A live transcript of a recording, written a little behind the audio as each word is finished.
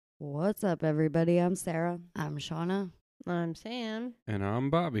What's up, everybody? I'm Sarah. I'm Shauna. I'm Sam. And I'm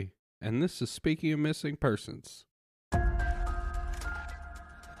Bobby. And this is Speaking of Missing Persons.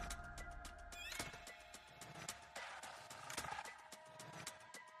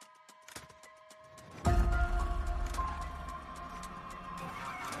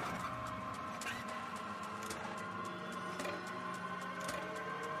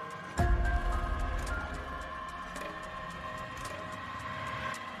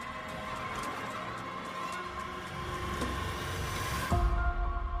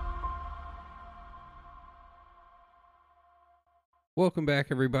 Welcome back,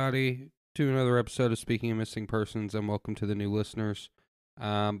 everybody, to another episode of Speaking of Missing Persons, and welcome to the new listeners.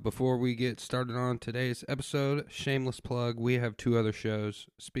 Before we get started on today's episode, shameless plug, we have two other shows,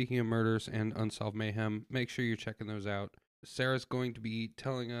 Speaking of Murders and Unsolved Mayhem. Make sure you're checking those out. Sarah's going to be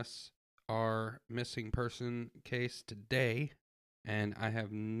telling us our missing person case today, and I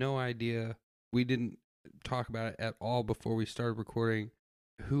have no idea. We didn't talk about it at all before we started recording.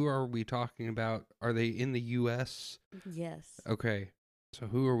 Who are we talking about? Are they in the U.S.? Yes. Okay, so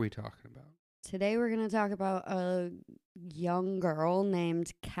who are we talking about? Today we're going to talk about a young girl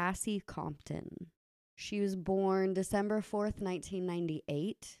named Cassie Compton. She was born December 4th,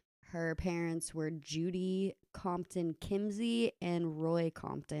 1998. Her parents were Judy Compton Kimsey and Roy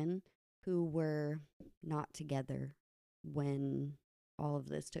Compton, who were not together when all of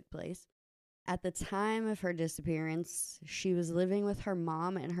this took place. At the time of her disappearance, she was living with her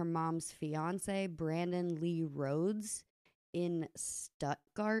mom and her mom's fiance, Brandon Lee Rhodes, in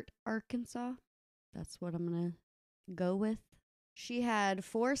Stuttgart, Arkansas. That's what I'm going to go with. She had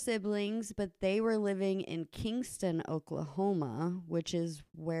 4 siblings, but they were living in Kingston, Oklahoma, which is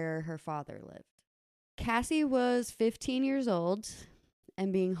where her father lived. Cassie was 15 years old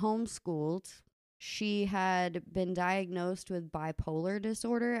and being homeschooled. She had been diagnosed with bipolar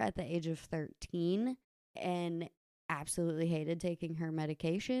disorder at the age of 13 and absolutely hated taking her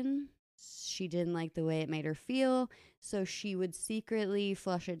medication. She didn't like the way it made her feel, so she would secretly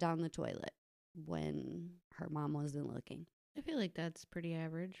flush it down the toilet when her mom wasn't looking. I feel like that's pretty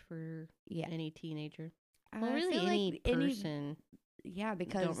average for any teenager. I Well, really feel any like person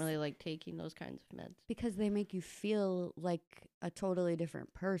because don't really like taking those kinds of meds. Because they make you feel like a totally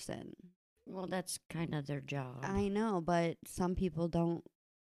different person. Well, that's kind of their job. I know, but some people don't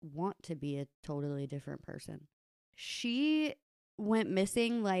want to be a totally different person. She went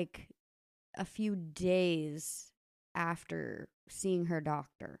missing like a few days after seeing her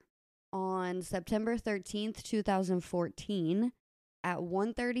doctor. On September 13th, 2014, at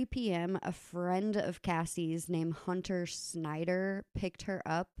 1:30 p.m., a friend of Cassie's named Hunter Snyder picked her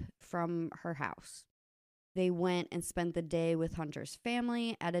up from her house. They went and spent the day with Hunter's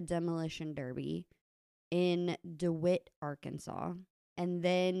family at a demolition derby in DeWitt, Arkansas. And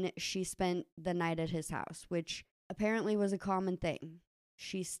then she spent the night at his house, which apparently was a common thing.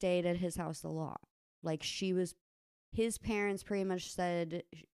 She stayed at his house a lot. Like his parents pretty much said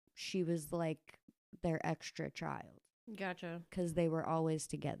she was like their extra child. Gotcha. Because they were always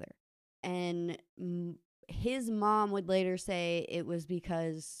together. And his mom would later say it was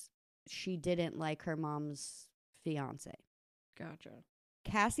because she didn't like her mom's fiance. Gotcha.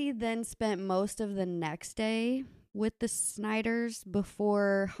 Cassie then spent most of the next day with the Snyders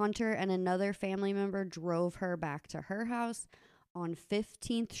before Hunter and another family member drove her back to her house on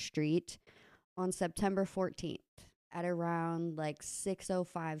 15th Street on September 14th at around like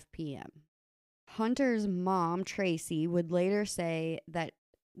 6:05 p.m. Hunter's mom, Tracy, would later say that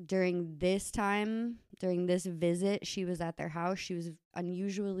during this visit, she was at their house, she was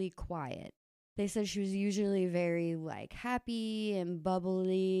unusually quiet. They said she was usually very like happy and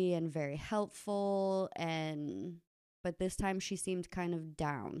bubbly and very helpful, but this time she seemed kind of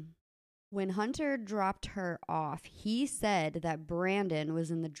down. When Hunter dropped her off, he said that Brandon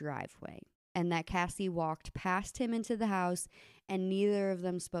was in the driveway and that Cassie walked past him into the house and neither of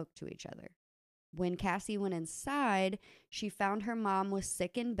them spoke to each other. When Cassie went inside, she found her mom was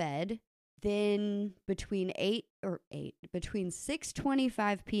sick in bed. Then between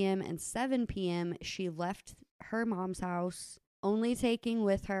 6:25 p.m. and 7 p.m., she left her mom's house, only taking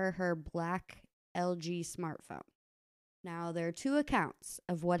with her her black LG smartphone. Now, there are 2 accounts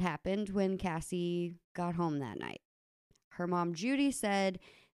of what happened when Cassie got home that night. Her mom, Judy, said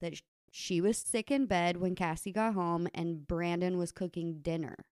that she was sick in bed when Cassie got home and Brandon was cooking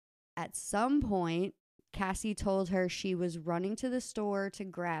dinner. At some point, Cassie told her she was running to the store to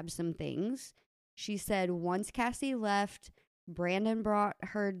grab some things. She said once Cassie left, Brandon brought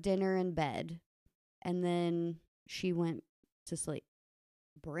her dinner in bed, and then she went to sleep.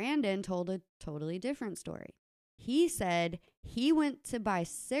 Brandon told a totally different story. He said He went to buy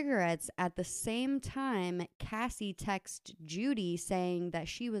cigarettes at the same time Cassie texted Judy saying that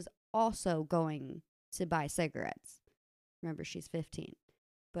she was also going to buy cigarettes. Remember, she's 15.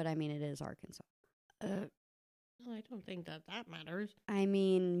 But, I mean, it is Arkansas. I don't think that matters. I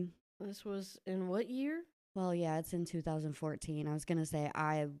mean... This was in what year? Well, yeah, it's in 2014. I was going to say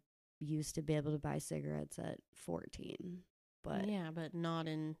I used to be able to buy cigarettes at 14. But yeah, but not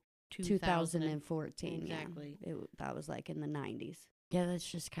in 2014. Exactly. Yeah. That was like in the 90s. Yeah, that's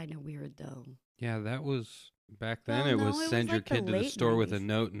just kind of weird, though. Yeah, that was back then. Well, it no, was it was send your like the kid to the late store with a 90s.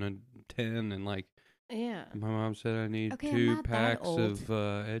 note and a 10 and like Yeah. my mom said I need Okay, I'm 2 not that packs old. of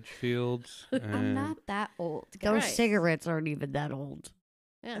Edgefields. I'm and not that old. Those Right. cigarettes aren't even that old.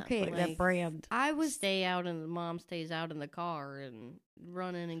 Yeah. Okay, Like that brand. I was... stay out and the mom stays out in the car and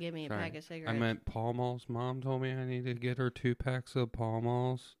run in and give me a Sorry, pack of cigarettes. I meant Pall Malls. Mom told me I need to get her 2 packs of Pall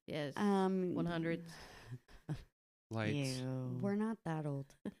Malls yes. 100. lights. Ew. We're not that old.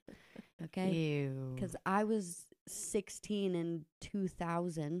 Okay? Ew. Because I was 16 in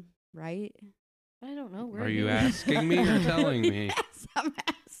 2000, right? I don't know. Are you asking me or telling me? Yes, I'm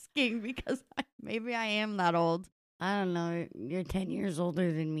asking because maybe I am that old. I don't know. You're 10 years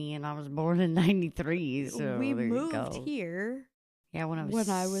older than me, and I was born in 93, so We there you moved go. here Yeah, when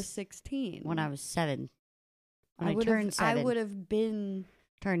I was 16. When I was 7. When I I would turned 7. I would have been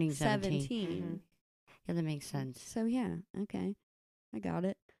turning 17. 17. Yeah, that makes sense. So yeah, okay. I got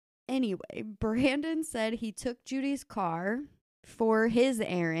it. Anyway, Brandon said he took Judy's car for his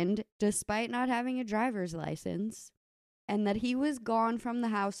errand despite not having a driver's license and that he was gone from the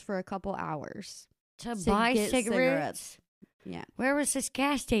house for a couple hours. To To buy get cigarettes? Yeah. Where was this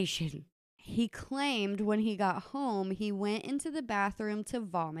gas station? He claimed when he got home, he went into the bathroom to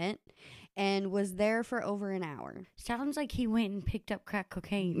vomit and was there for over an hour. Sounds like he went and picked up crack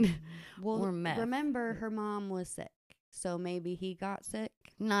cocaine. Well, Or meth. remember, her mom was sick, so maybe he got sick.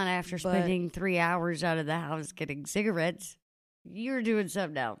 Not after But- spending 3 hours out of the house getting cigarettes. You're doing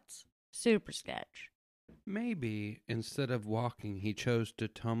something else. Super sketch. Maybe instead of walking, he chose to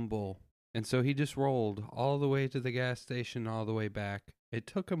tumble. And so he just rolled all the way to the gas station, all the way back. It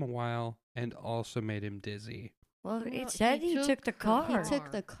took him a while and also made him dizzy. Well, Well, it said he took the her car. He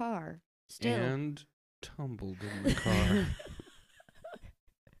took the car. Still. And tumbled in the car.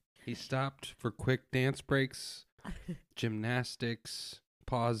 He stopped for quick dance breaks, gymnastics,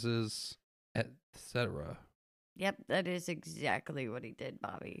 pauses, etc. Yep, that is exactly what he did,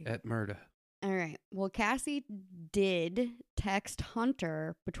 Bobby. at Murda. All right. Well, Cassie did text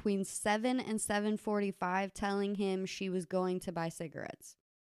Hunter between 7 and 7:45 telling him she was going to buy cigarettes.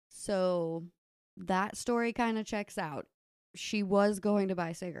 So that story kind of checks out. She was going to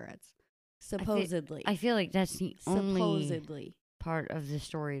buy cigarettes. Supposedly. I feel like that's the only Supposedly. part of the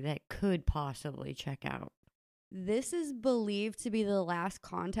story that could possibly check out. This is believed to be the last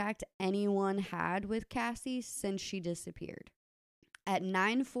contact anyone had with Cassie since she disappeared. At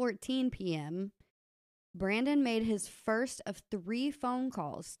 9:14 p.m., Brandon made his first of 3 phone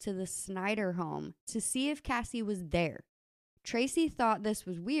calls to the Snyder home to see if Cassie was there. Tracy thought this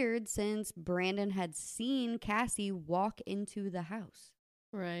was weird since Brandon had seen Cassie walk into the house.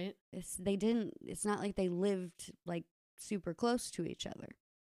 Right. It's not like they lived like super close to each other.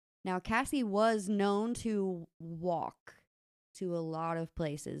 Now, Cassie was known to walk to a lot of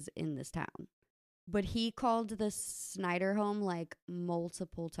places in this town, but he called the Snyder home like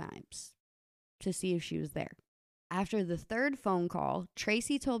multiple times to see if she was there. After the 3rd phone call,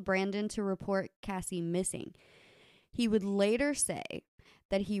 Tracy told Brandon to report Cassie missing. He would later say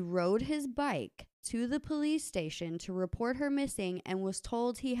that he rode his bike to the police station to report her missing and was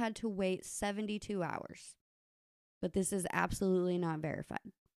told he had to wait 72 hours. But this is absolutely not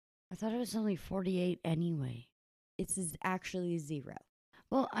verified. I thought it was only 48 anyway. It's actually 0.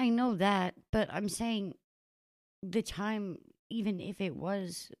 Well, I know that, but I'm saying the time, even if it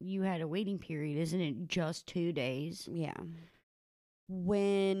was, you had a waiting period, isn't it just 2 days? Yeah.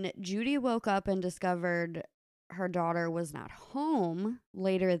 When Judy woke up and discovered her daughter was not home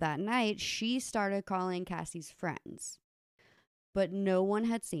later that night, she started calling Cassie's friends. But no one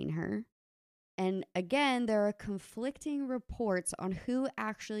had seen her. And again, there are conflicting reports on who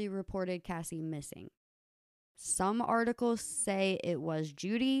actually reported Cassie missing. Some articles say it was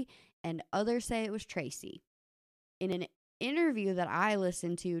Judy, and others say it was Tracy. In an interview that I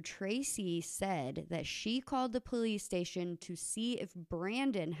listened to, Tracy said that she called the police station to see if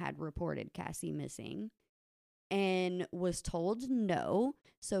Brandon had reported Cassie missing and was told no,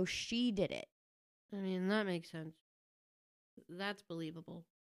 so she did it. I mean, that makes sense. That's believable.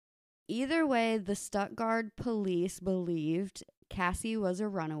 Either way, the Stuttgart police believed Cassie was a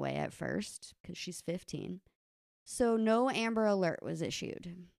runaway at first because she's 15. So no Amber Alert was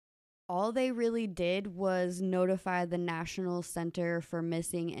issued. All they really did was notify the National Center for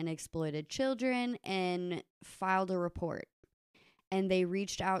Missing and Exploited Children and filed a report. And they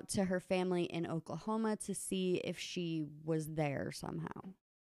reached out to her family in Oklahoma to see if she was there somehow.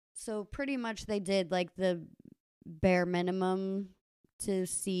 So pretty much they did like the bare minimum to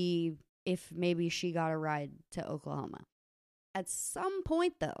see if maybe she got a ride to Oklahoma. At some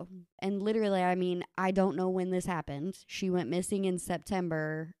point, though, and literally, I mean, I don't know when this happened. She went missing in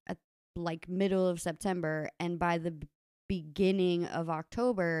September, at like middle of September, and by the beginning of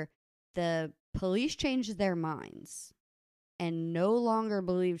October, the police changed their minds and no longer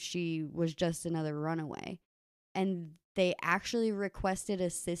believed she was just another runaway. And they actually requested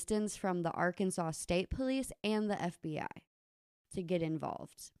assistance from the Arkansas State Police and the FBI to get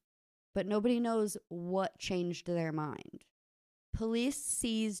involved. But nobody knows what changed their mind. Police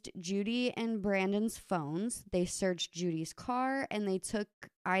seized Judy and Brandon's phones. They searched Judy's car, and they took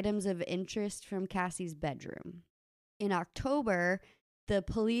items of interest from Cassie's bedroom. In October, the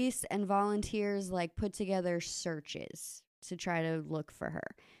police and volunteers put together searches to try to look for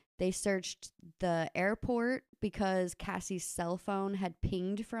her. They searched the airport because Cassie's cell phone had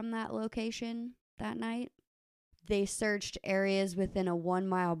pinged from that location that night. They searched areas within a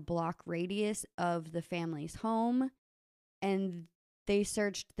 1-mile block radius of the family's home. And they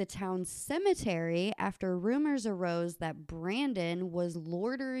searched the town's cemetery after rumors arose that Brandon was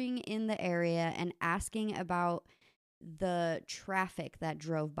loitering in the area and asking about the traffic that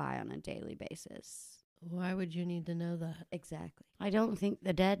drove by on a daily basis. Why would you need to know that? Exactly. I don't think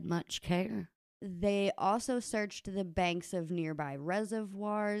the dead much care. They also searched the banks of nearby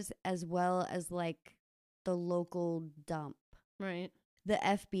reservoirs as well as the local dump. Right. The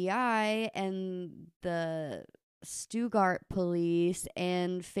FBI and the Stuttgart police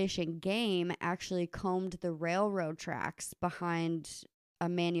and Fish and Game actually combed the railroad tracks behind a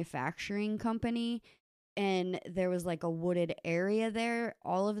manufacturing company, and there was a wooded area there.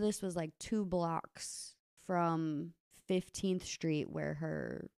 All of this was 2 blocks from 15th Street where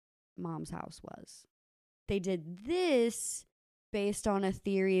her mom's house was. They did this based on a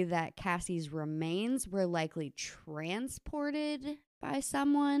theory that Cassie's remains were likely transported by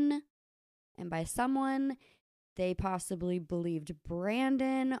someone, and by someone they possibly believed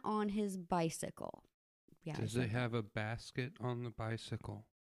Brandon on his bicycle. Yeah, Does it have a basket on the bicycle?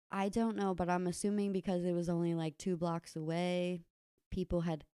 I don't know, but I'm assuming because it was only 2 blocks away, people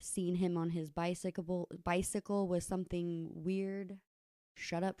had seen him on his bicycle with something weird.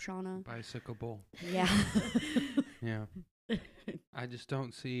 Shut up, Shauna. Bicycle. Yeah. Yeah. I just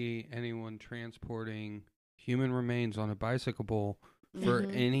don't see anyone transporting human remains on a bicycle for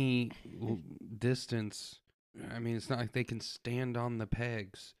any distance. I mean, it's not like they can stand on the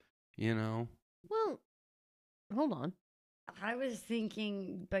pegs, Well, hold on. I was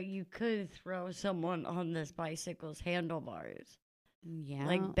thinking, but you could throw someone on this bicycle's handlebars.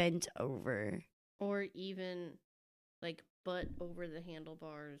 Yeah. Bent over. Or even, butt over the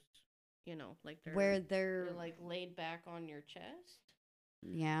handlebars, they're... Where they're laid back on your chest.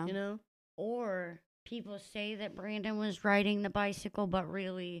 Yeah. Or people say that Brandon was riding the bicycle, but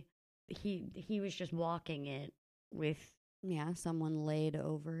really he was just walking it with... Yeah, someone laid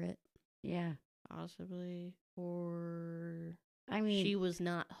over it. Yeah. Possibly. Or... I mean... she was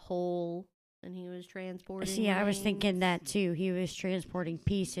not whole and he was transporting See, I was things. thinking that too. He was transporting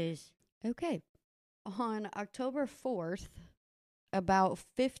pieces. Okay. On October 4th, about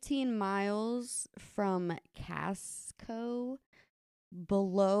 15 miles from Casco,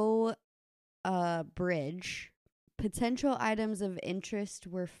 below a bridge, potential items of interest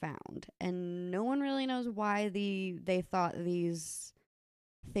were found. And no one really knows why they thought these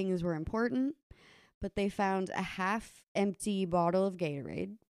things were important, but they found a half-empty bottle of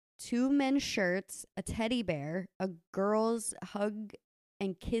Gatorade, 2 men's shirts, a teddy bear, a girl's hug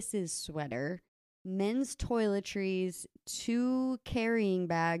and kisses sweater, men's toiletries, 2 carrying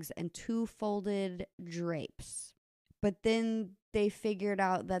bags, and 2 folded drapes. But then they figured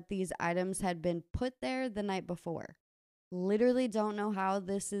out that these items had been put there the night before. Literally don't know how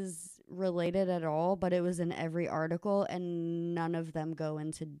this is related at all, but it was in every article, and none of them go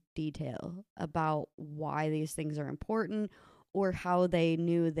into detail about why these things are important or how they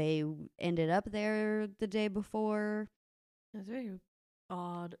knew they ended up there the day before. That's a very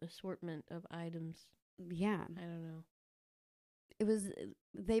odd assortment of items. Yeah. I don't know.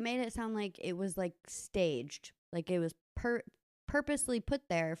 They made it sound like it was staged, like it was purposely put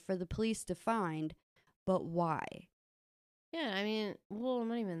there for the police to find, but why? Yeah, I mean, well,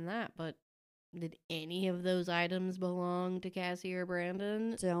 not even that, but did any of those items belong to Cassie or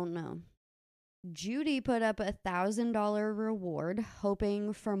Brandon? Don't know. Judy put up a $1,000 reward,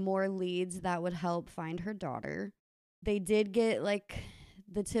 hoping for more leads that would help find her daughter. They did get like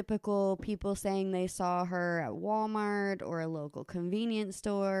the typical people saying they saw her at Walmart or a local convenience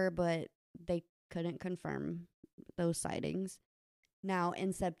store, but they couldn't confirm those sightings. Now,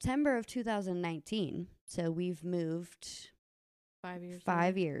 in September of 2019, so we've moved 5 years.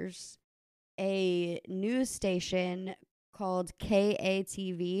 5 years, a news station called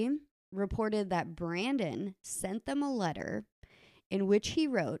KATV reported that Brandon sent them a letter in which he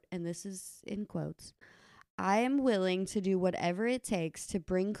wrote, and this is in quotes, "I am willing to do whatever it takes to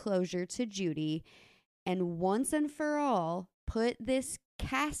bring closure to Judy and once and for all put this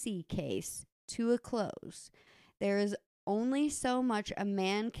Cassie case to a close. There is only so much a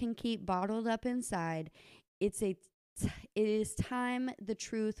man can keep bottled up inside. It is time the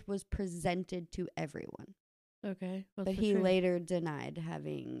truth was presented to everyone." Okay. But he later denied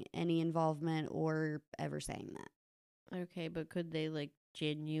having any involvement or ever saying that. Okay, but could they like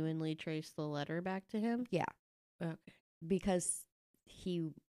genuinely trace the letter back to him? Yeah. Okay. Because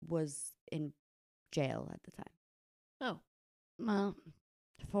he was in jail at the time. Oh. Well,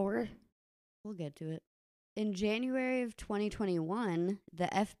 We'll get to it. In January of 2021,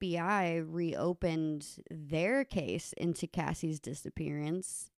 the FBI reopened their case into Cassie's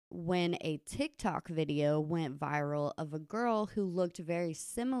disappearance when a TikTok video went viral of a girl who looked very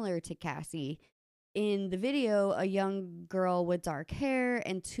similar to Cassie. In the video, a young girl with dark hair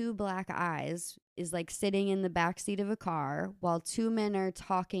and 2 black eyes is like sitting in the backseat of a car while 2 men are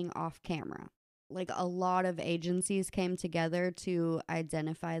talking off camera. Like a lot of agencies came together to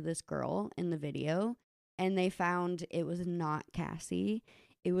identify this girl in the video, and they found it was not Cassie.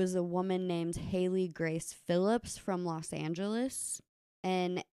 It was a woman named Haley Grace Phillips from Los Angeles.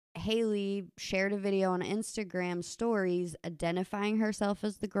 And Haley shared a video on Instagram stories identifying herself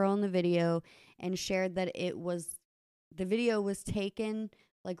as the girl in the video and shared that the video was taken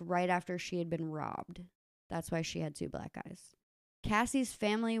like right after she had been robbed. That's why she had 2 black eyes. Cassie's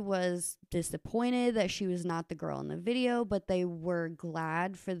family was disappointed that she was not the girl in the video, but they were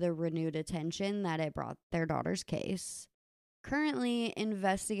glad for the renewed attention that it brought their daughter's case. Currently,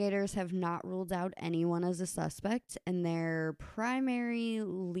 investigators have not ruled out anyone as a suspect, and their primary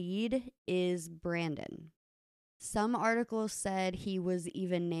lead is Brandon. Some articles said he was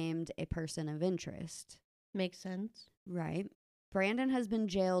even named a person of interest. Makes sense. Right. Brandon has been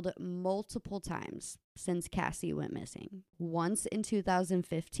jailed multiple times since Cassie went missing. Once in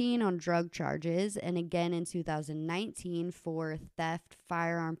 2015 on drug charges, and again in 2019 for theft,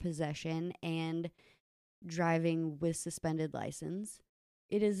 firearm possession, and driving with suspended license.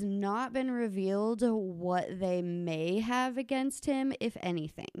 It has not been revealed what they may have against him, if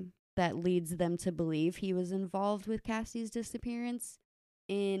anything, that leads them to believe he was involved with Cassie's disappearance.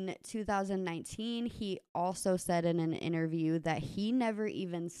 In 2019, he also said in an interview that he never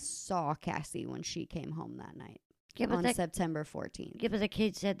even saw Cassie when she came home that night on September 14th. Yeah, but the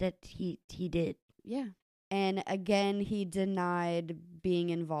kid said that he did. Yeah. And again, he denied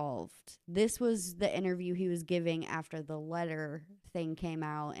being involved. This was the interview he was giving after the letter thing came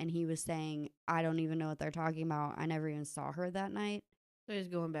out, and he was saying, "I don't even know what they're talking about. I never even saw her that night." So he's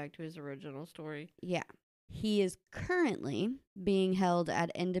going back to his original story. Yeah. He is currently being held at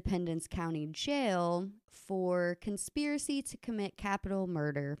Independence County Jail for conspiracy to commit capital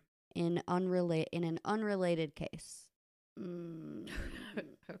murder in an unrelated case.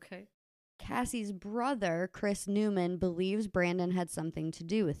 Okay. Cassie's brother, Chris Newman, believes Brandon had something to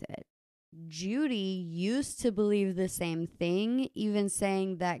do with it. Judy used to believe the same thing, even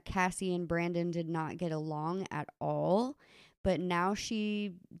saying that Cassie and Brandon did not get along at all, but now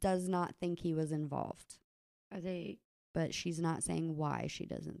she does not think he was involved. But she's not saying why she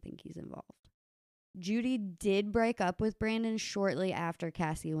doesn't think he's involved. Judy did break up with Brandon shortly after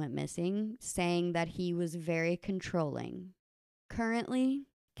Cassie went missing, saying that he was very controlling. Currently,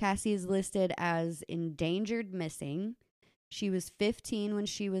 Cassie is listed as endangered missing. She was 15 when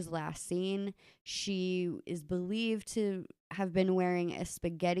she was last seen. She is believed to have been wearing a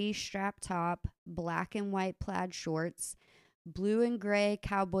spaghetti strap top, black and white plaid shorts, blue and gray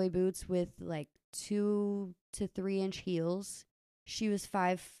cowboy boots with like 2 to 3 inch heels. She was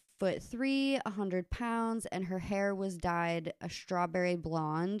 5'3", 100 pounds, and her hair was dyed a strawberry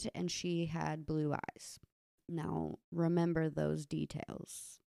blonde, and she had blue eyes. Now, remember those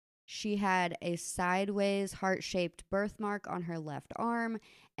details. She had a sideways heart-shaped birthmark on her left arm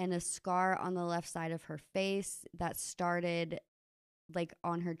and a scar on the left side of her face that started like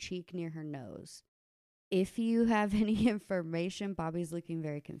on her cheek near her nose. If you have any information, Bobby's looking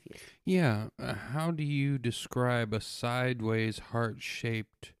very confused. Yeah. How do you describe a sideways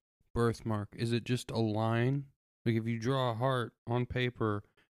heart-shaped birthmark? Is it just a line? Like if you draw a heart on paper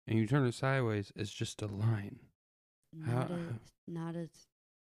and you turn it sideways, it's just a line. Not as.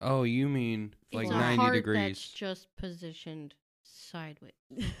 Oh, you mean like It's a 90 heart degrees? that's just positioned sideways.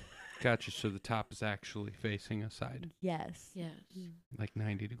 Gotcha. So the top is actually facing a side, Yes. Yes. like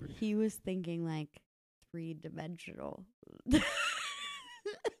 90 degrees. He was thinking like 3-dimensional.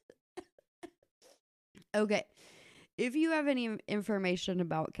 Okay. If you have any information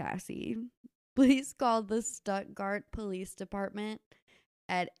about Cassie, please call the Stuttgart Police Department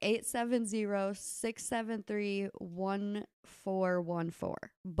at 870-673-1414.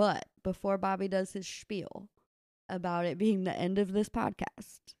 But before Bobby does his spiel about it being the end of this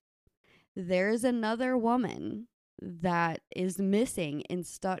podcast, there is another woman that is missing in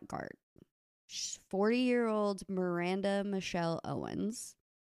Stuttgart. 40-year-old Miranda Michelle Owens.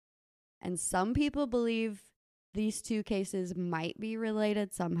 And some people believe these two cases might be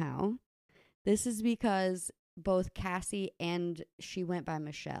related somehow. This is because both Cassie and she went by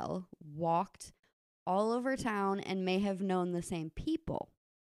Michelle walked all over town and may have known the same people.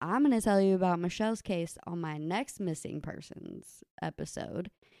 I'm going to tell you about Michelle's case on my next Missing Persons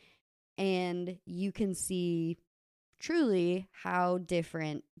episode. And you can see truly how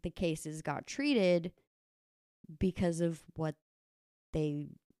different the cases got treated because of what they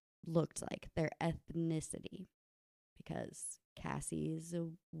looked like, their ethnicity. Because Cassie is a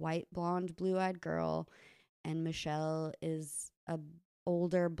white, blonde, blue-eyed girl, and Michelle is a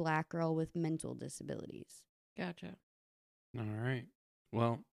older black girl with mental disabilities. Gotcha. All right.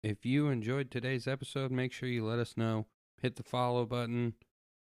 Well, if you enjoyed today's episode, make sure you let us know. Hit the follow button.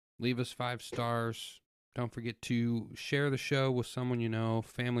 Leave us 5 stars. Don't forget to share the show with someone you know,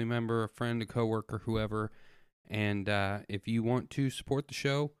 family member, a friend, a coworker, whoever. And if you want to support the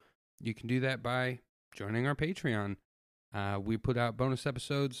show, you can do that by joining our Patreon. We put out bonus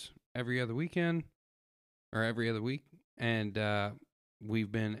episodes every other weekend or every other week. And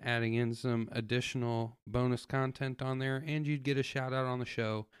we've been adding in some additional bonus content on there. And you'd get a shout out on the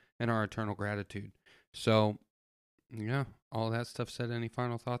show and our eternal gratitude. So, yeah, all that stuff said. Any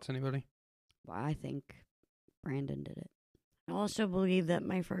final thoughts, anybody? Well, I think Brandon did it. I also believe that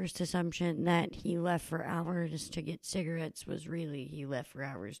my first assumption that he left for hours to get cigarettes was really he left for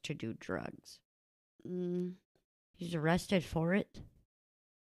hours to do drugs. He's arrested for it.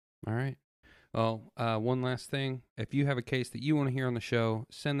 All right. Well, one last thing. If you have a case that you want to hear on the show,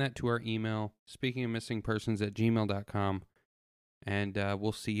 send that to our email, speakingofmissingpersons@gmail.com. And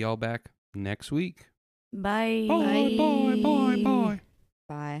we'll see y'all back next week. Bye. Bye, bye, bye, bye.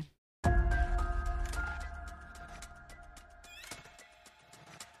 Bye.